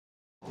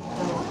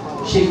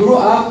She grew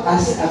up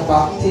as a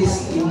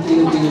Baptist in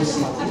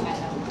YWCA.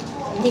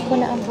 Hindi ko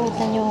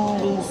naabutan yung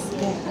list.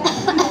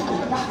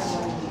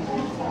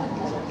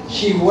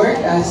 She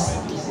worked as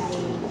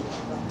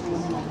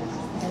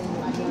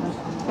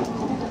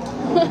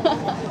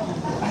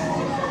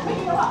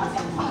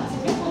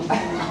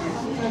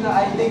no,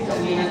 I think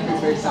we can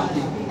prepare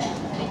something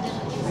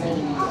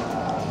very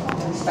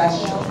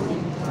special.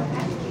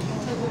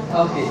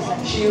 Okay,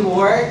 she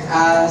worked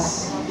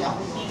as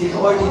the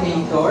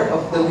coordinator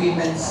of the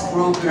women's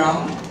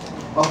program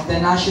of the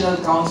National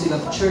Council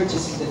of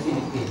Churches in the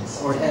Philippines,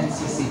 or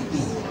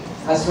NCCP,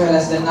 as well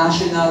as the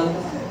national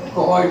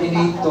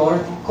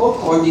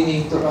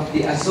co-coordinator of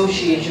the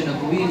Association of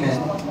Women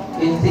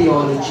in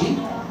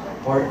Theology,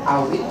 or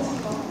AWIT.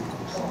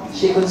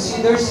 She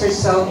considers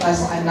herself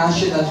as a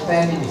national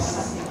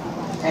feminist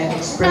and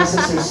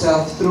expresses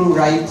herself through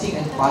writing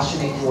and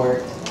passionate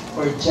work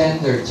for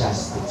gender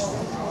justice.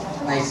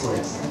 Nice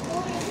words.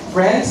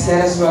 Friends,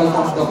 let us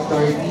welcome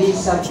Dr.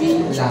 Lisa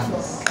B.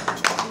 Lamis.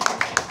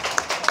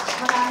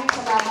 Maraming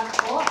salamat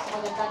po.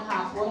 Magandang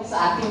hapon sa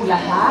ating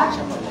lahat.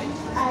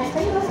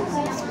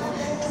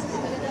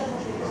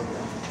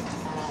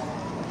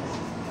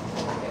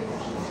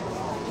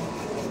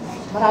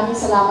 Maraming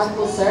salamat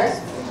po,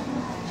 sir.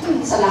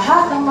 Sa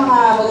lahat ng mga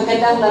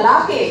magagandang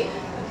lalaki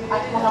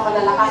at mga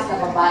malalakas na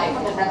babae,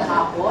 magandang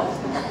hapon.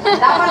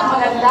 Dapat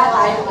maganda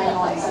tayo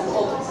ngayon sa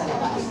loob at sa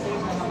labas.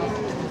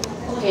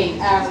 Okay,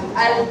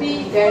 I'll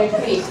be very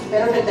brief,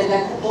 pero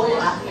nagdagan ko po yung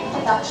aking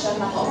introduction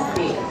na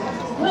kaunti.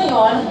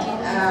 Ngayon,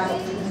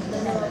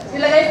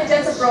 nilagay ko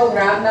dyan sa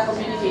program na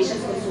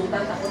Communications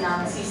Consultant ako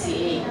ng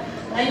CCA.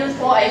 Ngayon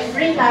po ay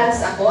freelance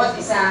ako at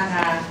isang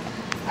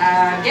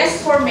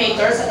guest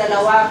formator sa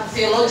dalawang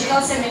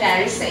theological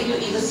seminaries sa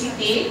Iloilo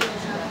City.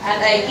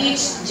 And I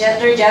teach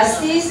gender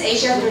justice,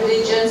 Asian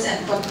religions, and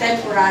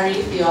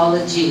contemporary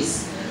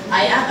theologies.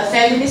 I am a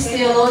feminist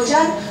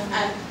theologian,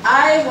 and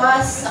I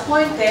was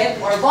appointed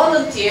or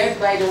volunteered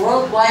by the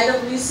World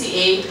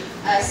YWCA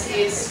as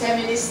its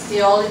feminist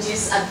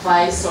theologies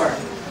advisor.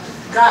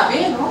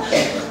 Grabe, no?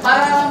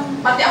 Parang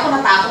pati ako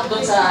natakot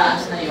doon sa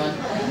na yun.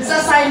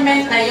 Sa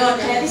assignment na yun,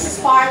 kaya this is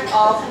part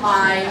of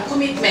my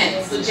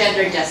commitment to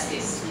gender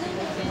justice.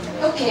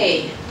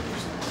 Okay.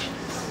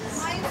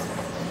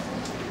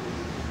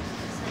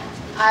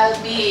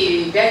 I'll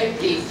be very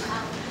brief.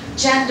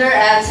 Gender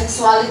and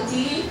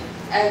sexuality,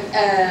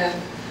 a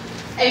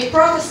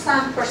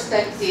Protestant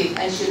perspective,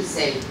 I should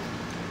say.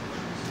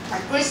 A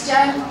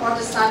Christian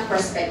Protestant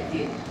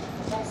perspective.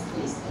 Next,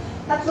 please.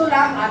 Tatlo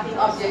lang ating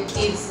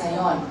objectives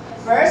ngayon.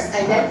 First,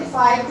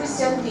 identify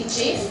Christian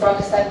teachings,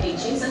 Protestant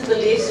teachings, and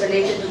beliefs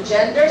related to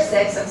gender,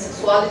 sex, and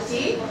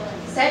sexuality.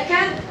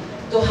 Second,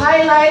 to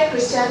highlight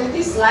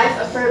Christianity's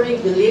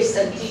life-affirming beliefs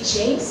and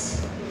teachings.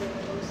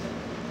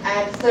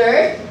 And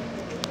third,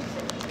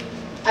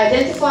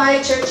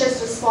 identify churches'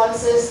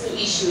 responses to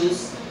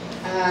issues,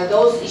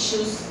 those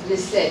issues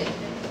listed.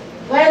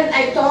 When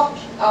I talk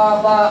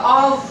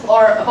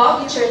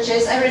about the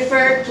churches, I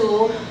refer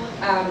to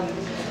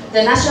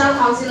the National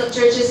Council of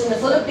Churches in the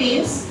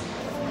Philippines,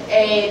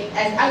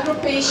 an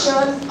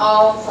aggregation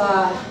of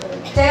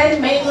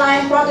 10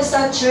 mainline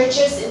Protestant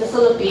churches in the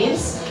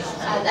Philippines.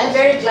 And I'm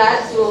very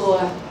glad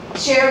to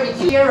share with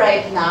you here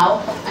right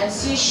now. And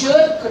you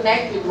should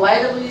connect with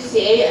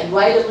YWCA, and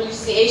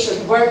YWCA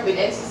should work with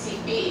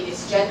NCCP in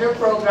its gender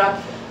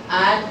program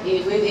and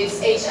with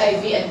its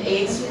HIV and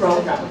AIDS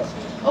program.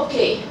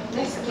 Okay,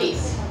 next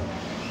please.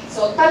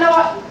 So,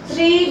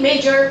 three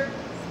major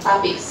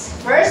topics.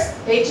 First,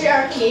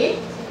 patriarchy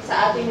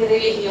sa ating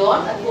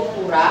relihiyon at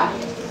kultura.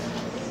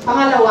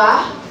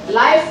 Pangalawa,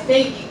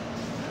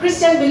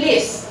 Christian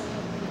beliefs.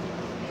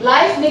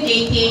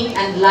 Life-negating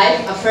and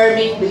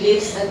life-affirming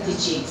beliefs and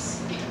teachings.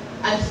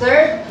 And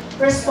third,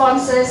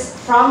 responses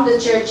from the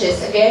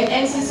churches. Again,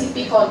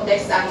 NCCP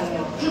context ang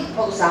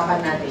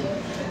pag-usapan natin.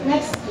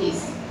 Next,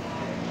 please.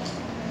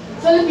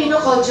 Filipino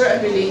culture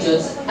and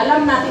religions.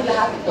 Alam natin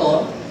lahat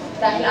ito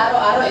dahil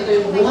araw-araw ito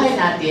yung buhay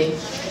natin.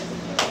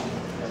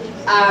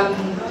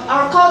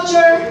 Our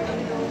culture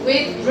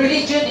with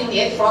religion in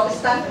the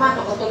Protestant man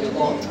o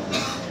Katoliko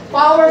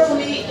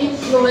powerfully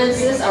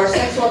influences our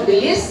sexual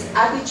beliefs,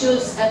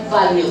 attitudes, and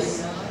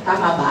values.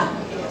 Tama ba?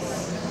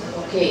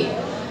 Okay.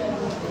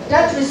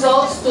 That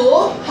results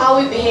to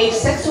how we behave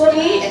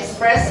sexually,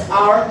 express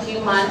our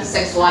human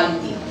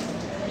sexuality.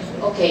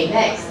 Okay,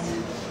 next.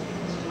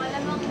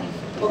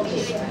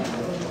 Okay.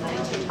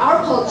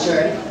 Our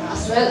culture,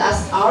 as well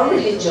as our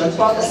religion,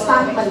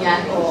 Protestant man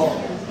yan o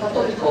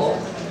Katoliko,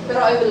 pero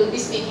I will be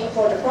speaking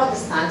for the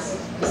Protestants,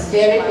 is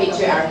very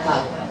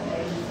patriarchal.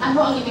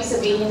 Ano ang ibig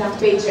sabihin ng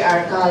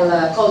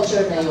patriarchal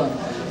culture na yun?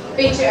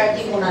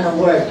 Patriarchy muna na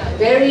word.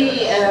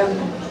 Very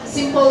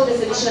simple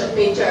definition of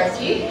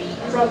patriarchy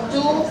from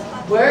two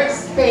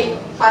words,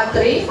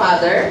 patri,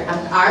 father,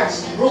 and arch,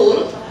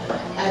 rule.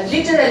 And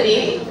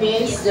literally, it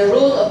means the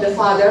rule of the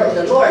father or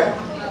the Lord.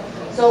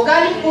 So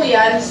galing po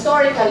yan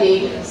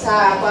historically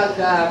sa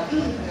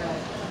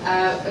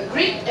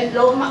Greek and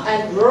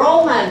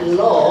Roman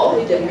law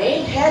with the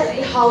main head of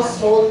the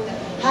household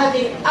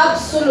having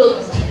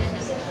absolute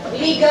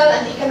legal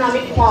and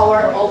economic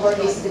power over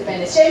his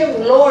dependents. Siya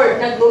yung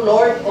Lord,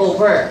 naglo-Lord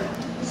over.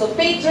 So,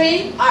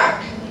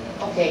 patriarch.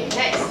 Okay,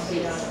 next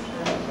please.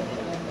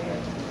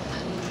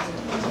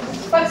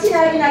 Pag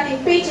sinabi natin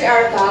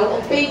patriarchal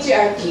o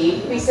patriarchy,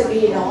 ibig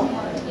sabihin no,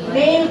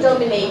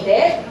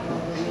 male-dominated,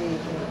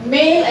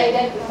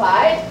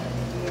 male-identified,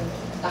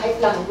 kahit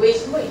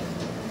language mo eh,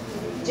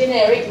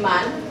 generic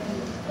man,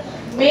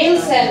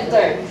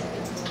 male-centered.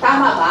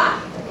 Tama ba?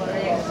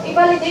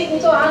 I-validate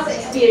nito sa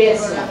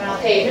experience nyo.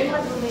 Okay, may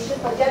mga donation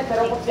pa dyan,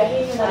 pero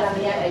kopyahin nyo na lang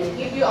yan. I will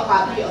give you a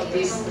copy of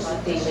this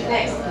presentation.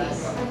 Next,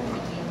 please.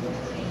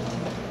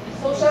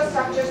 Social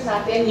structures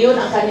natin, yun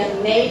ang kanyang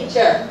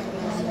nature.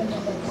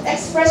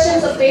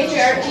 Expressions of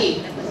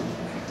patriarchy.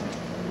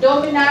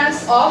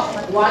 Dominance of,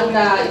 one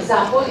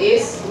example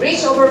is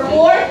rich over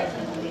poor,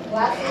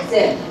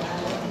 classism.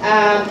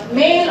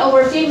 Male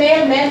over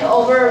female, men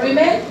over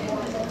women,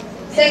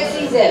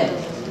 sexism.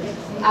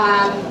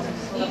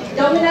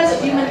 Dominance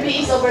of human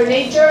beings over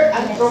nature,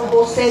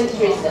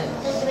 anthropocentrism.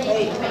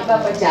 Okay, may iba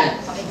pa dyan.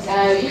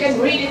 You can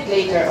read it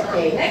later.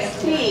 Okay,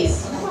 next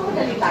please.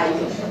 Madali tayo.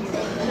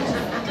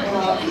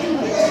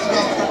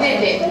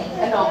 Hindi.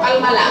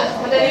 Kalma lang.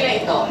 Madali lang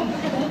ito.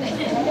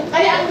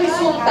 Kaya ang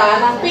resulta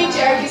ng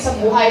patriarchy sa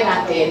buhay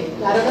natin,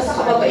 lalo na sa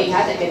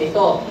kababaihan, ay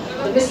ganito.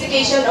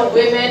 Domestication of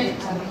women,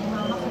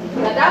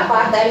 na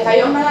dapat, dahil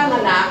kayong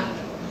nanganganak,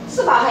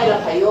 sa bahay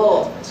lang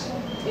kayo.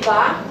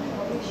 Diba?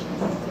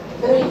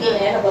 Pero hindi na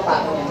yan,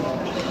 nababago yan.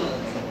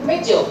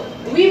 Medyo,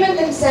 women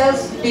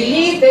themselves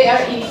believe they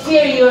are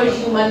inferior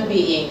human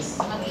beings.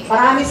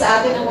 Marami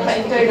sa atin ang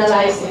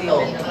maka-internalize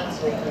nito.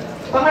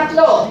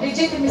 Pangatlo,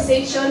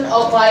 legitimization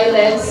of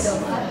violence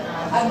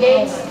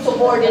against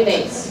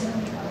subordinates.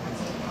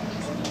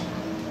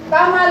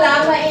 Tama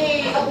lang na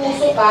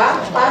i-abuso ka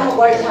para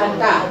magwardyahan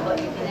ka.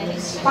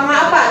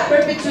 Pang-apat,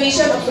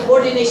 perpetuation of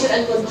subordination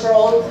and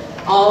control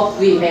of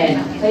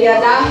women.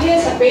 Kaya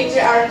dahil sa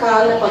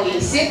patriarchal na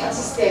pag-iisip at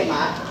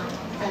sistema,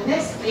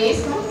 next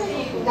please,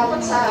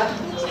 dapat sa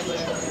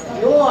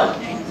yun,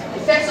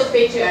 effects of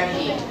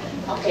patriarchy.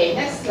 Okay,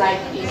 next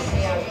slide please.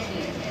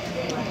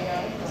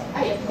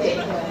 Ay, okay.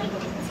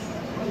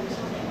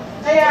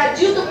 Kaya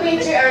due to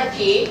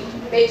patriarchy,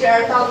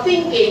 patriarchal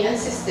thinking and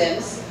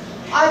systems,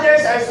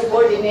 others are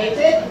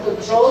subordinated,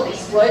 controlled,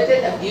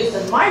 exploited, abused,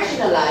 and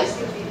marginalized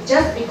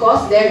just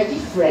because they're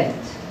different.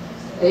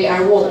 They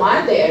are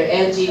woman, they are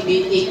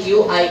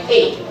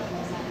LGBTQIA.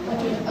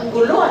 Ang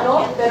gulo,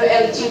 ano? Pero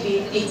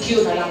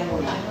LGBTQ na lang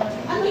muna.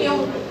 Ano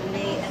yung...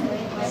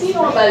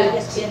 Sino ba?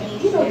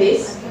 You know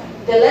this?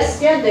 The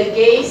lesbian, the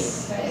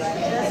gays,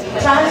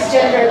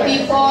 transgender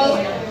people,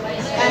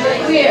 and the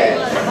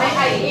queer. May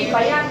ID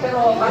pa yan,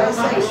 pero parang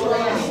magulo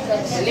yan.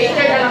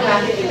 Later na lang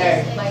natin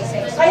i-learn.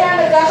 Kaya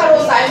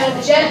nagkakaroon tayo ng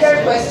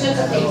gender questions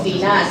sa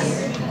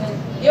Pilipinas.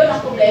 Yun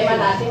ang problema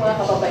natin mga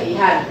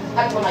kababaihan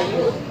at mga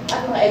youth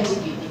at mga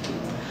LGBTQ.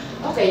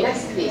 Okay,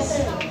 next please.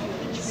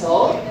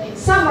 So, in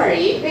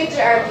summary,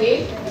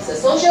 patriarchy is a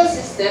social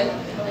system,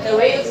 the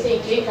way of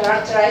thinking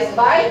characterized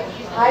by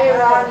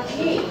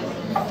hierarchy.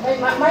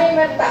 May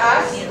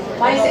taas,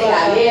 may sa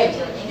ilalim.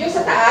 Yung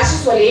sa taas,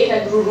 usually,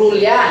 nagro-rule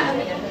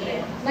yan.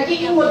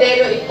 Nagiging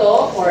modelo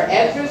ito for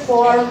every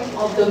form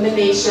of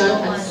domination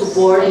and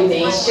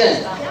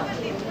subordination.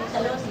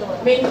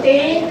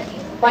 Maintained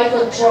by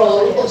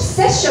control,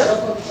 obsession of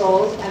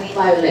control, and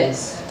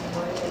violence.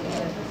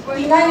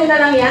 Tingnan nyo na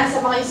lang yan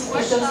sa mga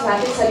institutions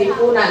natin sa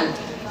lipunan.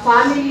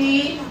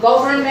 Family,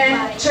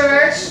 government,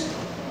 church,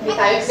 hindi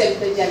tayo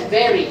exempted dyan.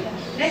 Very.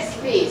 Next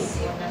please.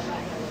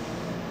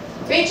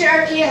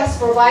 Patriarchy has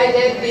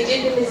provided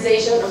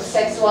legitimization of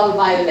sexual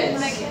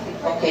violence.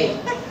 Okay.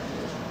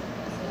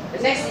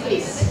 Next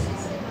please.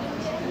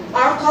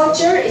 Our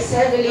culture is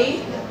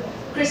heavily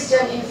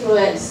Christian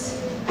influenced.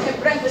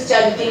 Siyempre ang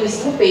Christianity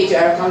mismo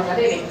patriarchal na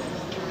rin.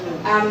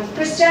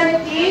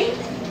 Christianity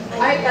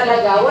ay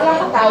talaga,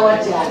 walang katawan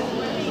dyan.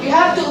 You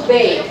have to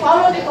obey,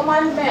 follow the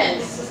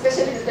commandments,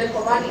 especially the 10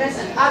 commandments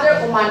and other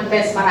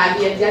commandments,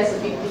 marami yan dyan sa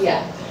Biblia.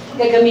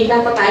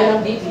 Gagamitan pa tayo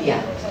ng Biblia.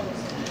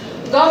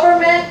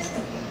 Government,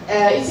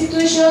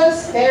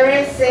 institutions,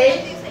 parents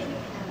say,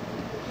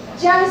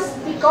 just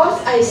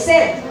because I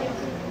said,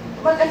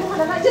 mag-ano ka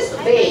naman, just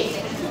obey.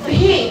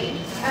 Behave.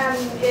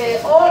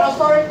 All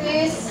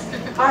authorities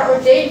are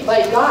ordained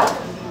by God.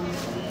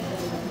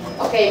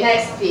 Okay,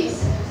 next please.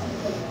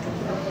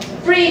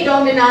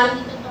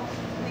 Predominant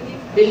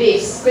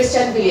beliefs,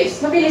 Christian beliefs.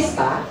 Mabilis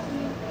pa?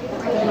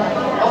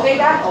 Okay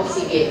na? O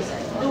sige.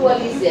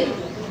 Dualism.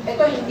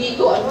 Ito hindi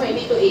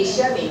to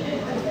Asian eh.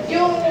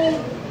 Yung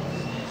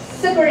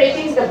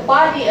separating the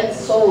body and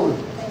soul.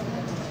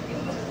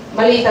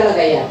 Mali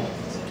talaga yan.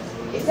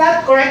 It's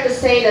not correct to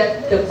say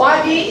that the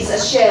body is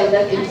a shell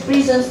that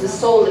imprisons the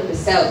soul in the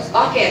cells.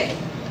 Okay.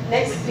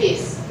 Next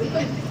please.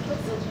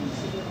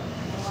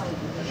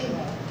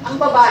 Ang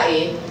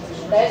babae,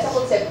 dahil sa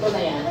konsepto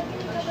na yan,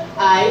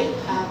 ay,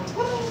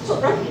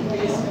 sobrang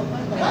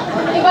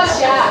iba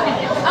siya.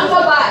 Ang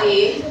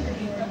babae,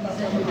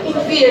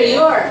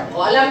 inferior.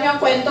 O alam niyo ang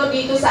kwento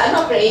dito sa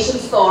creation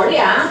story,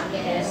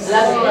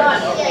 Alam mo yun?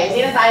 Okay,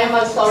 hindi na tayo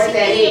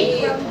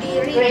mag-storytelling.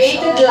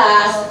 Created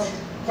last,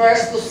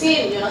 first to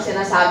sin. Yun ang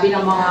sinasabi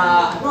ng mga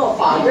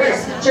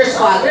fathers, church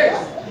fathers.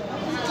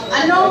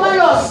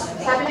 Anomalous,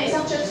 sabi ng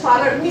isang church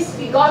father,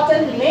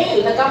 misbegotten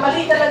male.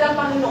 Nagkamali talaga ang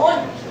Panginoon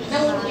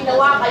nang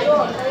ginawa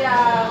kayo.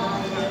 Kaya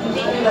hindi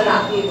kayo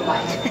lalaki.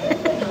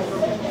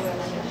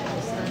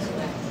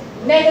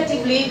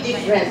 Negatively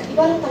different.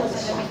 Iba lang talaga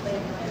siya.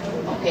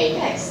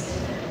 Okay, next.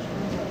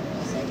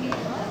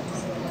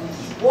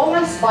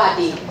 Woman's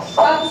body.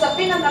 Pag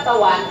usapin ang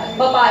katawan, at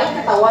babaeng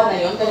katawan na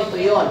yun, ganito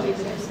yun.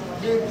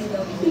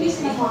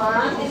 Bilis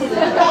naman.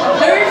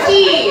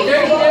 Dirty!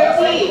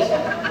 Dirty!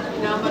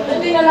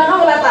 Hindi na lang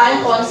wala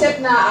tayong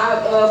concept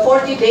na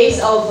 40 days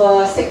of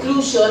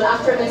seclusion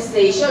after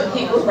menstruation.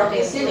 Hebrew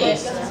practice yun eh.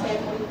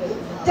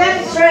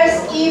 10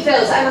 stress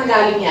evils. Anong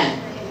galing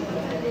yan?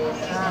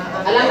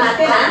 Alam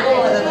natin ha?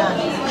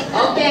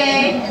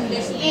 Okay.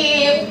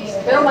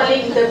 Pero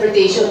maling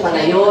interpretation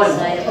pala yun.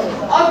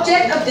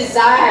 Object of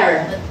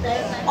desire.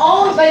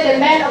 Owned by the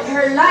man of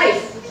her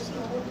life.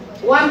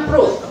 One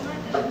proof.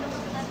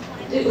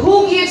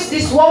 Who gives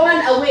this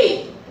woman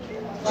away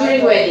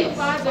during weddings?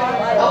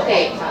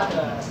 Okay.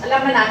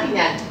 Alam na natin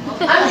yan.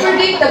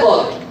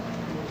 Unpredictable.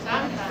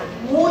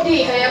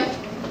 Moody.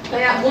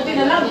 Kaya buti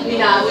na lang,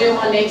 binago yung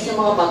mga names ng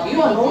mga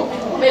bagyo, no?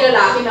 May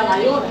lalaki na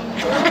ngayon.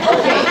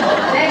 Okay.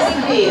 Next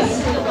please.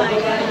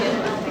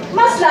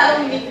 Mas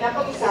lalong hindi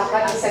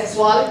pinapag-usapan ang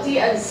sexuality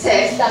and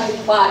sex dahil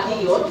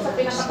body yun, sa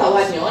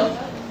pinakatawan yun.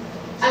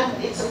 And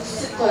it's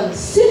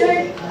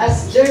considered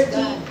as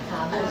dirty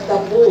and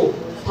taboo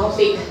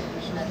topic.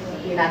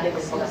 Hindi natin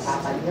mas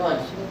pag-usapan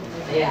yun.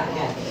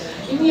 Ayan.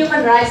 Yung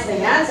human rights na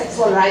yan,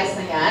 sexual rights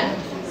na yan,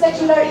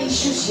 secular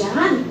issues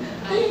yan.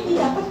 Kaya hindi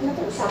dapat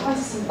pinapag-usapan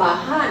sa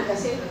simbahan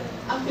kasi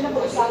ang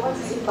pinapag-usapan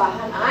sa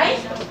simbahan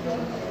ay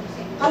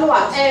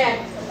kalwa,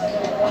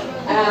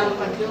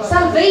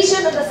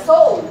 salvation of the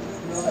soul.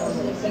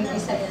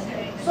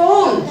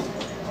 Soul.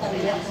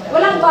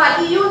 Walang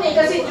body yun eh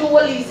kasi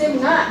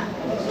dualism nga.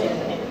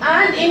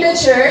 And in the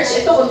church,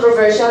 ito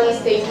controversial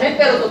statement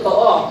pero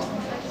totoo.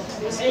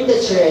 In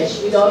the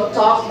church, we don't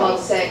talk about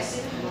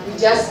sex, we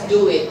just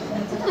do it.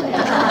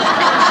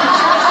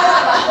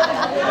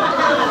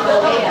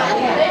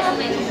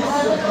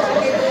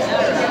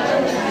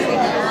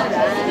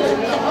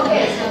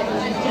 Okay.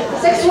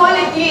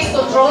 Sexuality is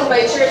controlled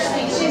by church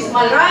teachings.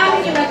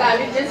 Maraming yung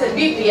nagamit dyan sa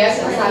Biblia,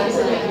 sinasabi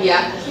sa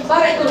Biblia,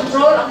 para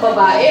i-control ang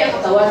babae, ang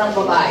katawan ng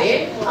babae,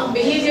 ang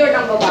behavior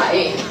ng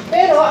babae.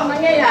 Pero ang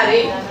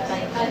nangyayari,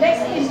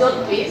 next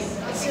pindot please,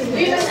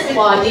 women's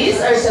bodies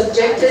are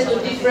subjected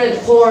to different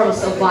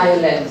forms of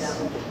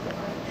violence.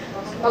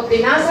 Pag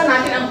binasa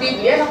natin ang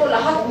Biblia, naku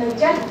lahat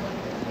nandyan.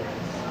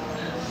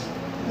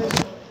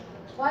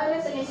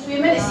 Violence against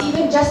women is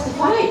even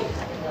justified.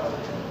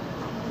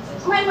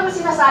 May mga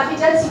sinasabi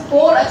dyan, si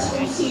Paul at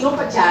si sino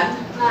pa dyan,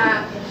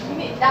 na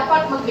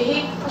dapat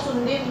mag-behave,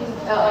 kasundin,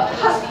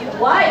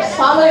 wives,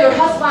 follow your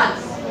husbands.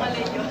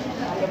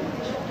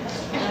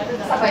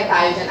 Sabay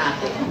tayo dyan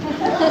natin.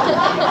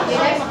 Okay,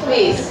 next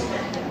please.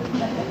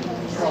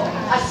 So,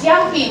 as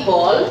young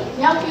people,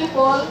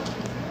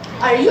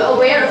 are you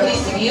aware of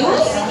these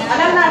views?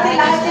 Alam natin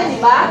lahat yan, di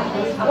ba?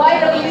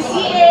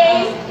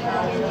 YWCA,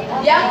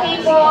 young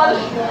people,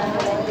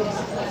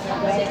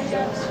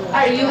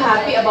 are you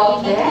happy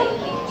about them?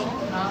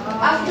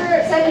 After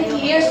 70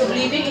 years of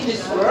living in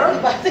this world,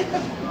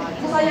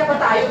 masaya ba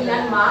tayo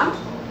yan, ma'am?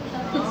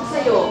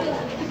 Sa'yo.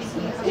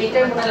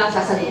 Later mo na lang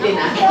sasagutin,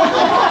 ha?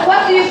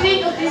 What do you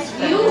think of these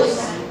views?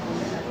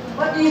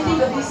 What do you think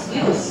of these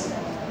views?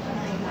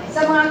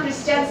 Sa mga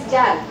Christians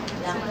dyan.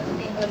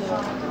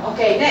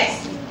 Okay,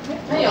 next.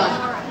 Ngayon,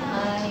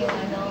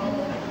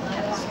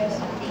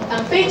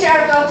 ang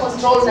patriarchal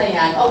control na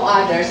yan of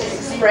others is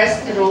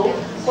expressed through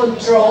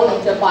control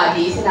of the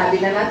body.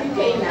 Sinabi na natin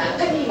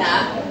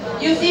kanina,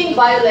 using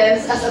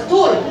violence as a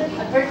tool.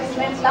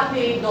 Advertisements lang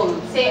ni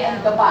Dulce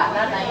and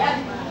Gabana na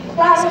yan.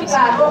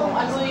 Klaro kung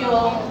ano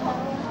yung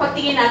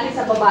pagtingin natin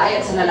sa babae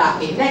at sa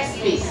lalaki.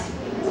 Next, please.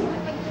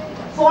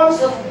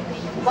 Forms of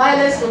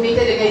violence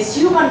committed against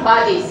human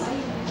bodies.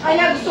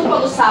 Kaya gusto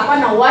pag-usapan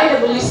ng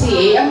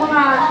YWCA ang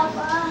mga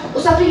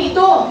usapin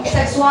ito.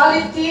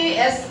 Sexuality,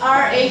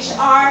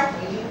 SRHR,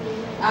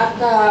 at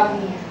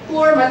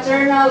poor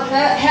maternal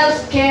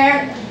health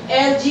care,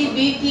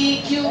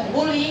 LGBTQ,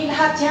 bullying,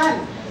 lahat yan.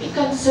 It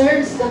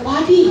concerns the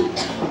body.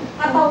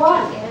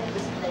 Katawan.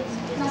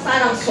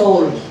 Nasaan ang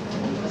soul?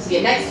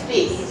 Sige, next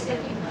please.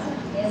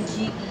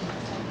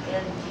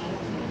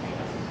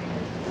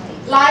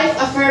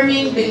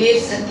 Life-affirming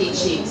beliefs and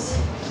teachings.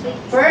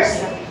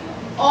 First,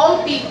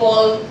 all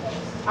people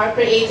are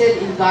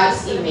created in God's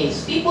image.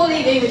 People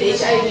living with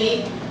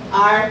HIV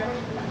are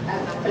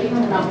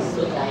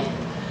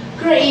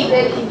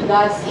created in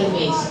God's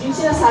image. Yung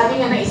sinasabi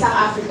nga ng isang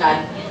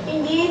African,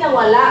 hindi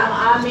nawala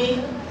ang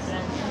aming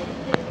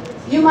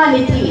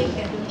humanity.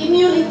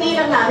 Immunity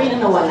lang namin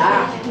ang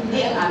nawala, hindi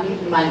ang aming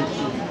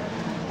humanity.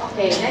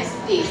 Okay, next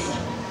please.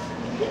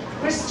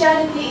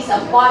 Christianity is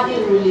a body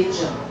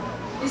religion.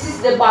 This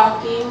is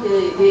debunking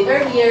the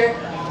earlier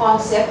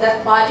concept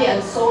that body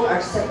and soul are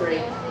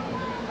separate.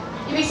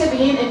 Ibig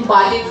sabihin,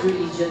 embodied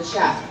religion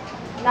siya.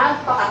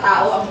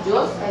 Nagpakatao ang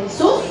Diyos ay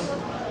Jesus.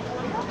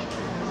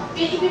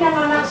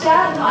 Pinanganak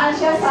siya, noon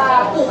siya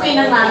sa puki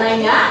ng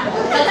nanay niya.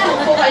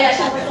 Nagsuko kaya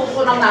siya sa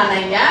suko ng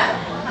nanay niya.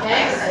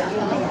 Next.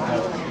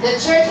 The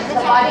church is the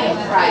body of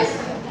Christ.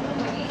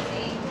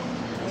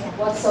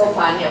 What's so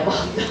funny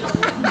about that?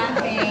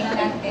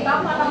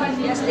 Tama naman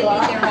dito.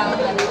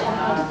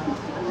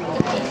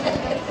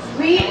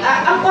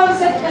 Ang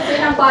concept kasi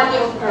ng body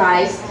of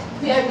Christ,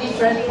 we are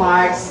different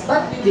parts,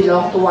 but we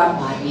belong to one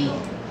body.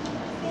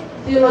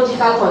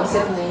 Theological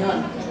concept na yun.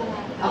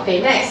 Okay,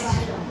 next.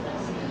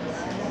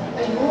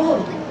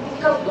 Ayun.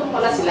 Ikaw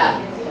pala sila.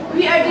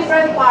 We are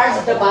different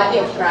parts of the body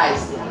of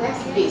Christ.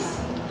 Next, please.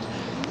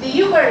 The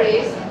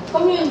Eucharist,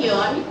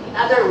 communion, in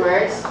other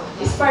words,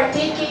 is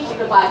partaking in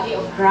the body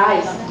of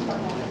Christ.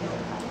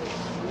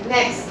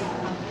 Next.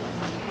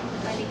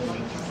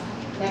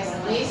 Next,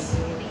 please.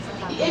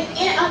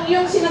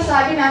 Yung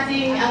sinasabi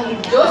natin ang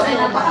Diyos ay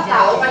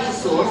napakatao kay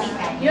Jesus,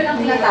 yun ang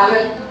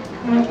tinatawag.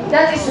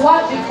 That is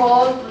what we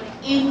call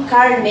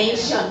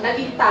incarnation.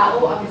 Naging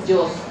tao ang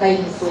Diyos kay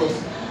Jesus.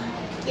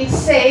 It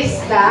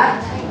says that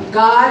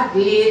God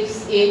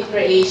lives in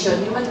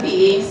creation, human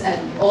beings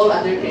and all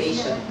other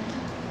creation.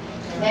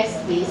 Next,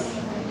 please.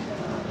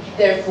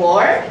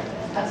 Therefore,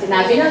 ang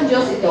sinabi ng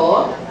Diyos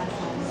ito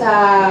sa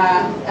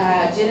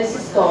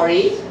Genesis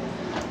story,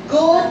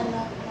 good.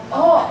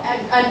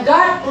 And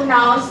God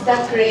pronounced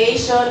that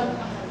creation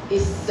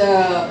is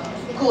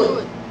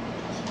good.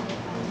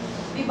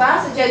 Diba?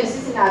 Sa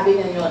Genesis, sinabi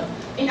niya yun.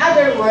 In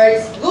other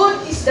words, good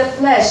is the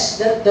flesh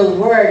that the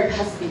Word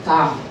has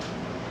become.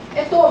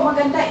 Ito,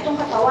 maganda itong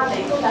katawan na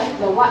ito dahil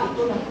gawa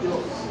ito ng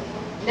Diyos.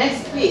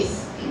 Next,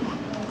 please.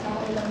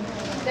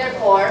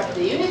 Therefore,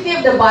 the unity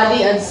of the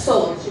body and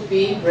soul should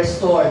be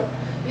restored.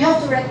 We have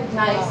to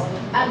recognize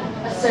and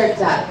assert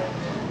that.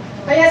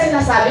 Kaya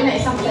sinasabi na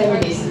isang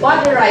feminist,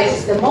 body rights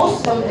is the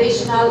most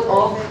foundational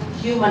of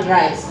human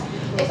rights.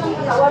 Itong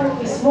katawan mo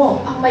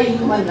mismo ang may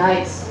human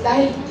rights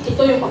dahil ito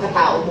yung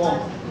pagkatao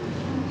mo.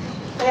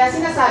 Kaya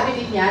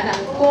sinasabi din niya na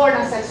ang core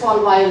ng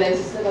sexual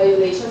violence is the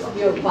violation of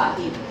your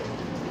body.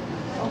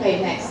 Okay,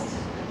 next.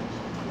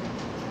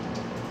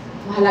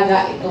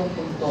 Mahalaga itong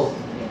punto.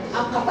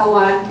 Ang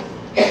katawan,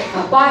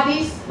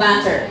 bodies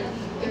matter.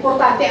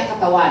 Importante ang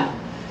katawan.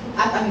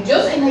 At ang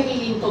Diyos ay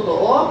nagiging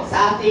totoo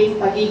sa ating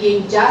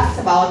pagiging just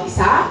sa bawat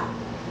isa,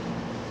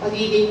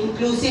 pagiging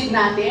inclusive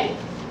natin,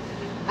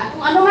 at kung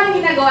ano man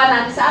ginagawa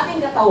natin sa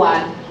ating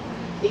katawan,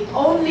 it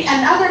only,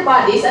 and other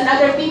bodies, and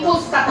other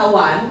people's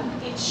katawan,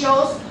 it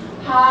shows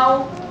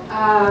how,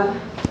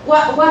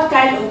 what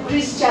kind of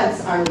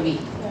Christians are we.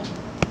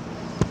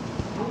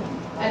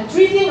 And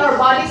treating our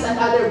bodies and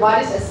other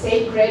bodies as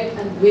sacred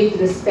and with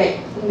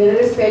respect. Kung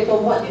nirespeto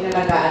mo at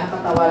inalagaan ang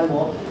katawan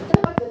mo,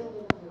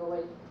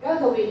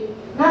 gagawin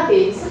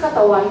natin sa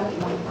katawan ng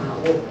ibang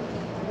tao.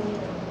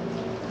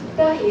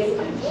 Dahil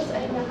ang Diyos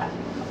ay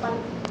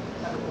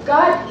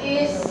God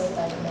is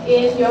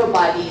in your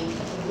body,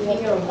 in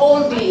your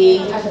whole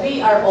being, and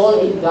we are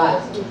all in God.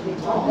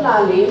 Ang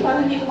lalim,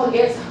 parang hindi ko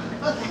mag-gets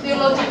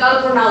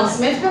theological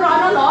pronouncements, pero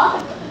ano no?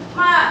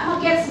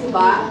 Mag-gets mo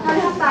ba? Na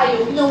lahat tayo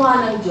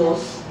ginawa ng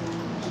Diyos.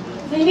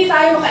 Na hindi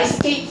tayo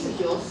maka-escape sa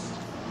Diyos.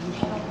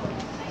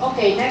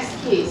 Okay, next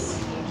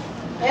please.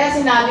 Kaya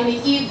sinabi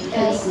ni Eve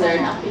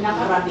Ensler na ang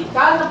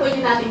pinaka-radical na pwede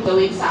natin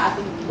gawin sa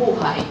ating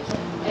buhay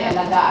ay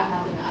alagaan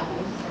natin ang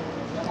ating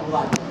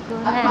katawan.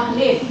 At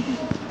mahalin.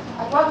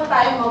 At huwag na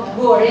tayo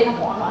mag-worry na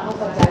kung ano-ano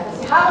pa dyan.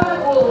 Kasi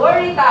habang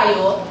nag-worry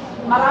tayo,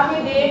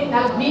 marami din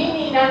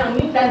nagbimina ng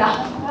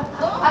Mindanao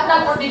at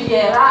ng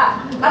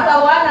Cordillera.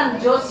 Katawan ng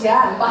Diyos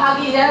yan.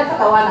 Bahagi yan ng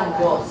katawan ng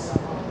Diyos.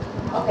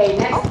 Okay,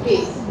 next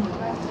please.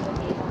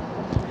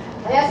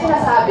 Kaya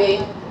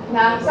sinasabi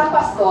ng isang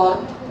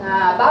pastor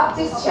na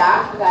Baptist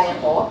siya, gaya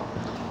ko,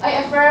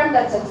 I affirm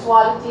that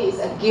sexuality is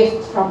a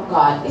gift from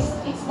God.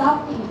 It's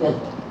not evil.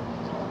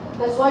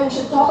 That's why we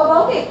should talk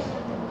about it.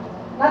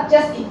 Not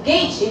just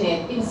engage in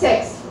it, in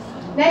sex.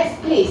 Next,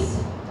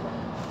 please.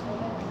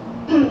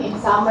 In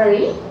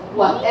summary,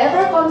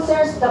 whatever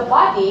concerns the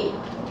body,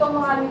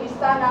 itong mga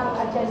nilista ng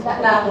agenda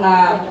ng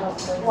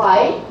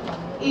why,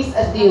 is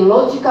a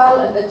theological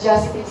and a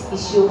justice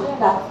issue kaya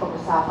dapat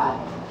pag-usapan.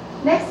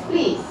 Next,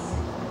 please.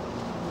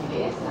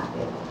 Bilis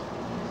natin.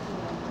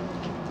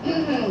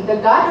 The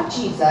God of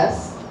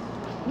Jesus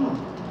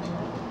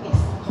is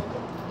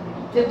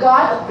the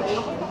God of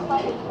creation.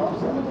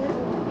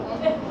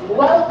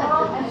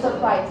 Welcome and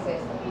surprises.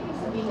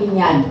 Sabihin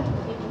yan.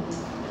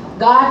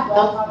 God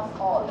welcomes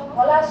all.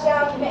 Wala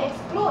siyang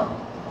ina-exclude.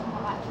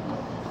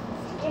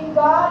 In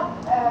God,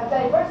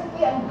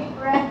 diversity and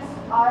difference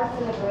are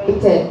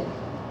celebrated.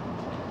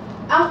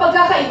 Ang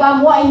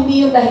pagkakaiba mo ay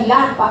hindi yung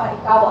dahilan para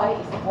ikaw ay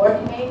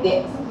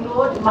subordinate,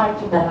 exclude,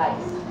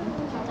 marginalized.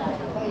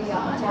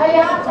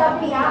 Kaya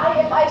sabi niya,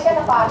 IFI siya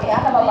na pake,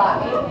 na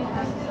babae.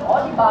 O,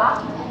 di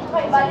ba?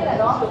 Kaiba din,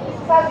 ano?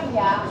 Sabi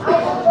niya,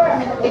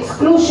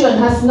 exclusion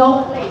has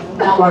no place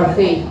in our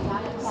faith.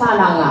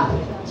 Sana nga.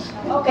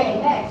 Okay,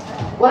 next.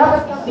 Wala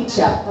ba't yung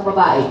picture na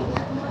babae?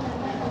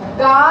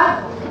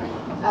 God,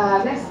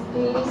 next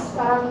please,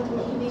 parang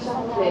hindi siya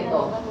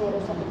kompleto.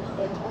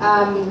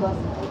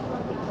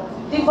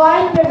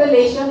 Divine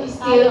revelation is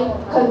still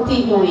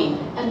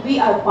continuing, and we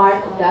are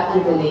part of that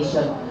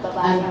revelation.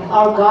 And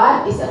our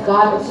God is a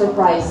God of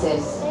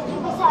surprises.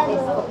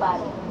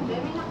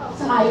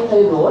 Sangayon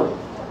kayo doon?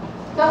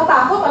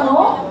 Nakatakot,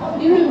 ano?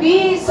 You will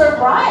be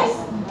surprised.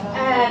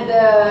 And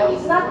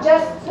it's not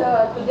just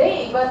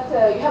today, but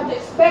you have to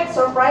expect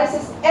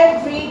surprises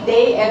every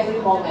day, every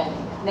moment.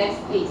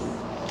 Next, please.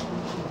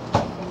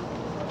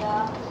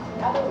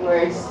 In other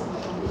words,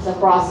 it's a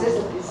process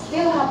that is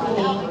still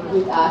happening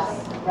with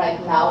us right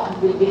now and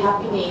will be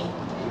happening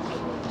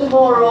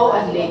tomorrow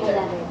and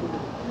later.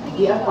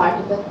 We are part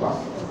of that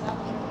process.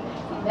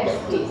 Next,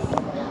 please.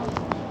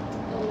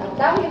 Ang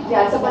dahil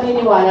dyan sa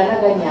paniniwala na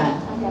ganyan,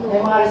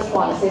 may mga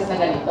responses na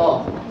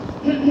ganito.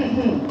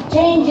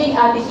 Changing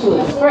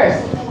attitudes.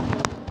 First,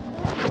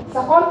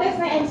 sa context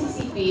ng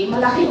NCCP,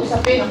 malaking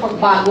usapin ang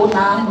pagbago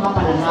ng mga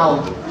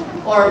pananaw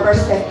or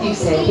perspective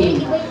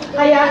setting.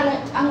 Kaya,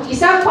 ang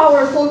isang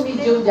powerful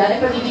medium dyan ay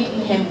pagiging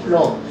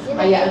ehemplo.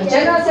 Kaya, ang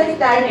General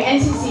Secretary ng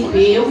NCCP,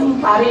 yung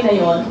pari na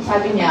yon,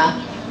 sabi niya,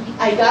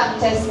 I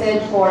got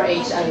tested for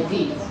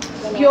HIV.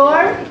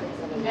 Your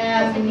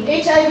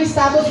HIV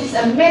status is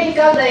a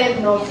medical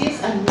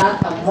diagnosis and not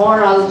a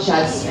moral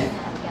judgment.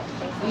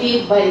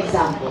 Lead by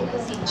example.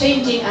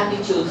 Changing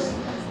attitudes.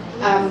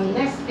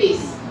 Next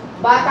please.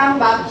 Batang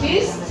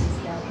Baptist,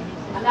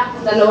 anak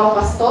ng dalawang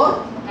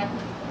pastor,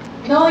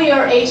 know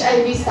your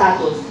HIV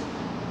status.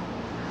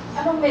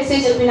 Anong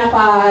message ang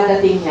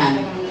pinapadating niyan?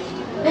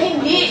 Na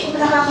hindi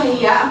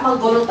nakakahiya ang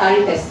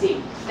mag-voluntary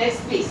testing.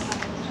 Next please.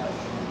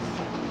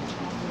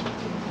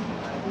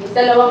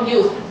 Dalawang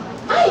youth.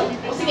 Ay!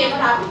 O sige,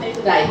 marapit na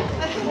ito dahil.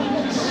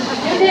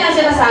 Yun din ang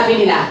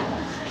sinasabi nila.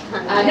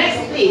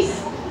 Next please.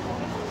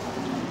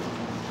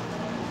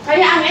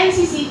 Kaya ang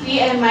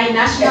NCCP and my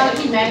National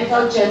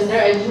Ecumenical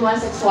Gender and Human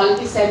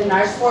Sexuality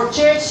Seminars for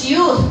Church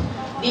Youth.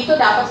 Dito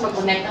dapat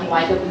mag-connect ang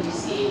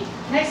YWCA.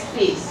 Next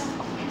please.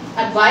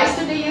 Advice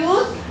to the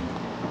youth,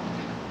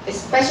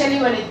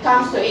 especially when it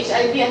comes to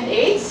HIV and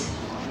AIDS.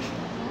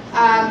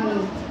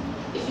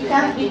 If you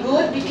can't be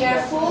good, be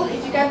careful.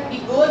 If you can't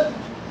be good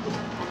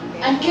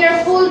and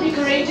careful, be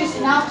courageous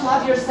enough to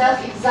have yourself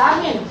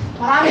examined.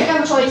 Marami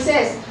kang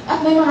choices at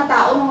may mga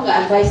tao na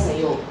mag-advise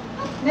sa'yo.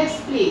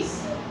 Next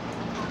please.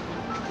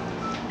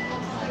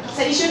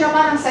 Sa issue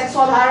naman ng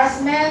sexual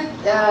harassment,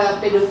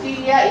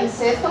 pedophilia,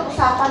 incest,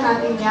 pag-usapan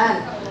natin yan.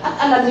 At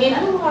alamin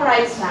anong mga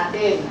rights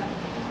natin.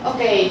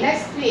 Okay,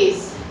 next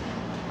please.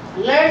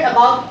 Learn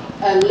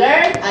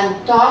and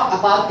talk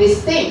about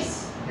these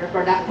things.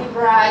 Reproductive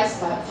rights,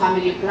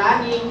 family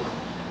planning,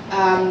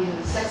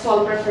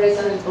 sexual preference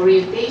and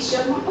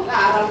orientation,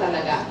 pag-aaral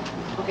talaga.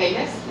 Okay,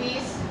 next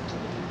please.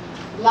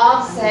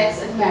 Love, sex,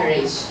 and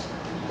marriage.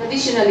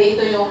 Traditionally,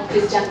 ito yung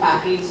Christian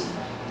package.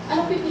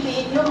 Anong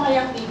pipiliin nyo mga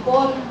young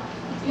people?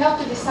 You have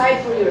to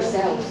decide for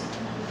yourselves.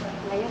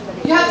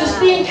 You have to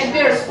think and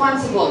be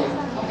responsible.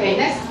 Okay,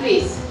 next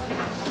please.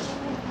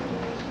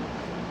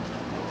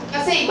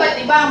 Kasi iba't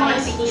iba ang mga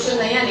institusyon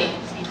na yan eh.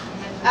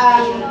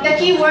 The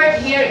key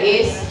word here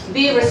is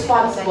be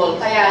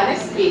responsible. Kaya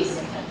next please.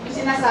 Yung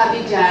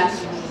sinasabi dyan,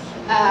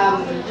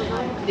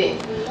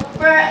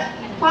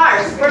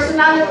 PARS,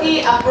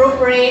 personality,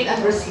 appropriate,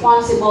 and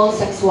responsible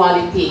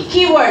sexuality.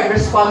 Keyword,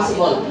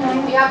 responsible.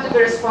 You have to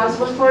be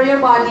responsible for your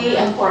body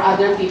and for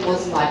other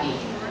people's body.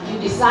 You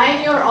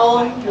design your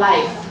own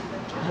life.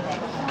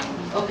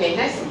 Okay,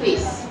 next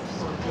please.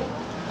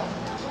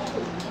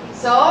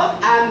 So,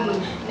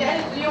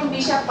 yung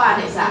Bishop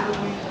Panesa,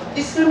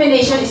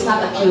 discrimination is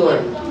not a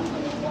cure.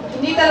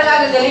 Hindi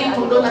talaga gagaling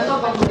yung mundo na to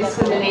pag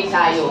discriminate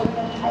tayo.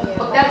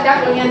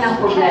 Pagdagdag lang yan ng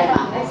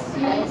problema. Next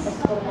please.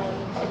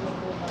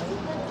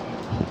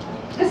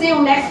 Kasi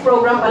yung next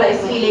program pala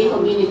is Healing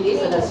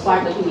Communities, so that's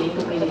part of Healing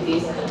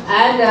Communities.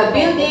 And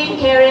building,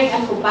 caring,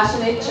 and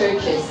compassionate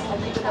churches.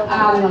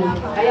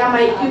 Kaya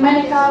may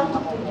ecumenical,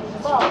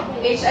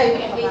 HIV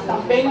and AIDS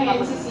campaign ng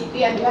NCCP,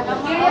 and we have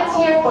materials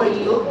here for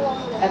you.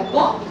 A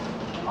book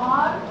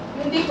on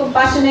building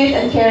compassionate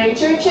and caring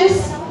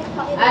churches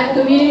and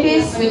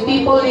communities with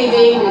people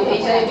living with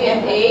HIV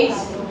and AIDS.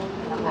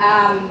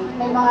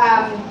 May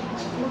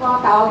mga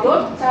tawag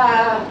doon sa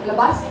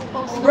labas.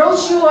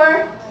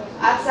 Brochure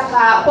at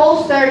saka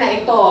poster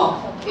na ito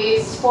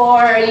is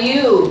for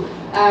you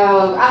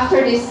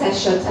after this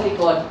session sa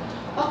likod.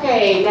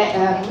 Okay,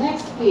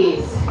 next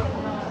please.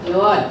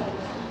 Yun.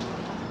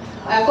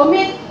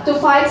 Commit to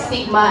fight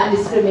stigma and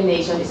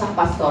discrimination. Isang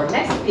pastor.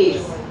 Next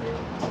please.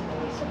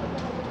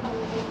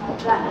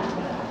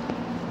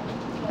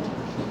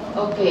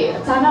 Okay,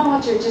 at sana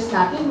mga churches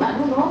natin,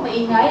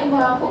 maingay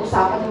mga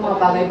pag-usapan ng mga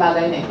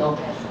bagay-bagay na ito.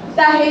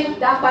 Dahil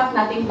dapat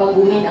nating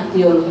baguhin ang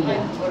teolohiya.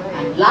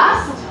 And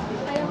last,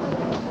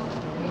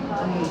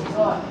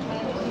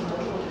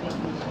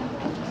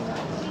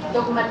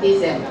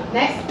 dogmatism.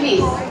 Next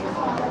please.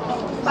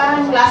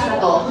 Parang class na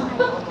to.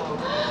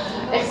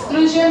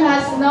 Exclusion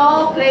has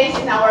no place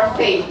in our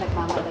faith.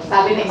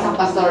 Sabi ng isang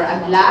pastor,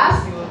 at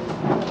last,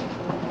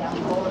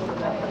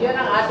 yun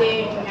ang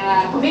ating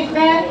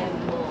commitment.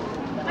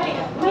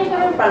 May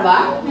meron pa ba?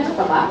 Meron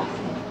pa ba?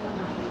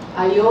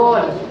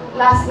 Ayun.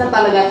 Last na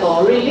talaga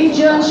to.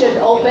 Religion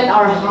should open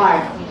our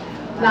heart,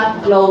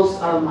 not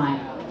close our mind.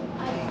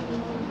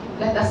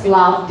 Let us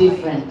love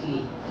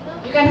differently.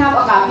 You can have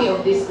a copy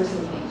of this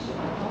presentation.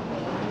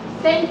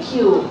 Thank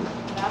you.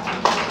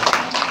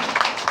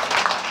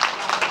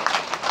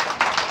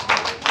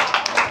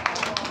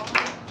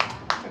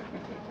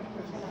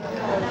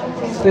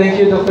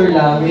 Thank you, Dr.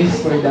 Lamis,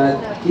 for that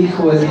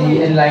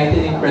equally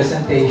enlightening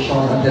presentation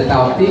on the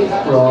topic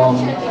from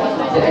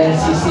the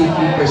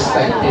NCCP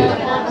perspective.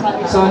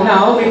 So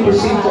now we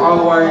proceed to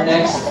our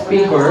next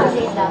speaker.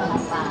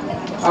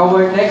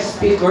 Our next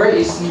speaker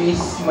is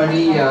Miss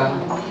Maria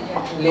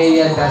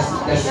Lea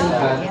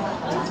Dasigan.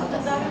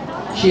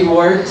 She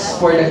works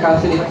for the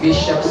Catholic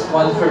Bishops'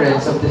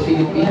 Conference of the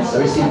Philippines,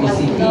 or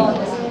CBCP,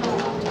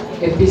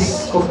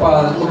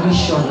 Episcopal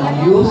Commission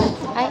on Youth,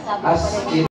 as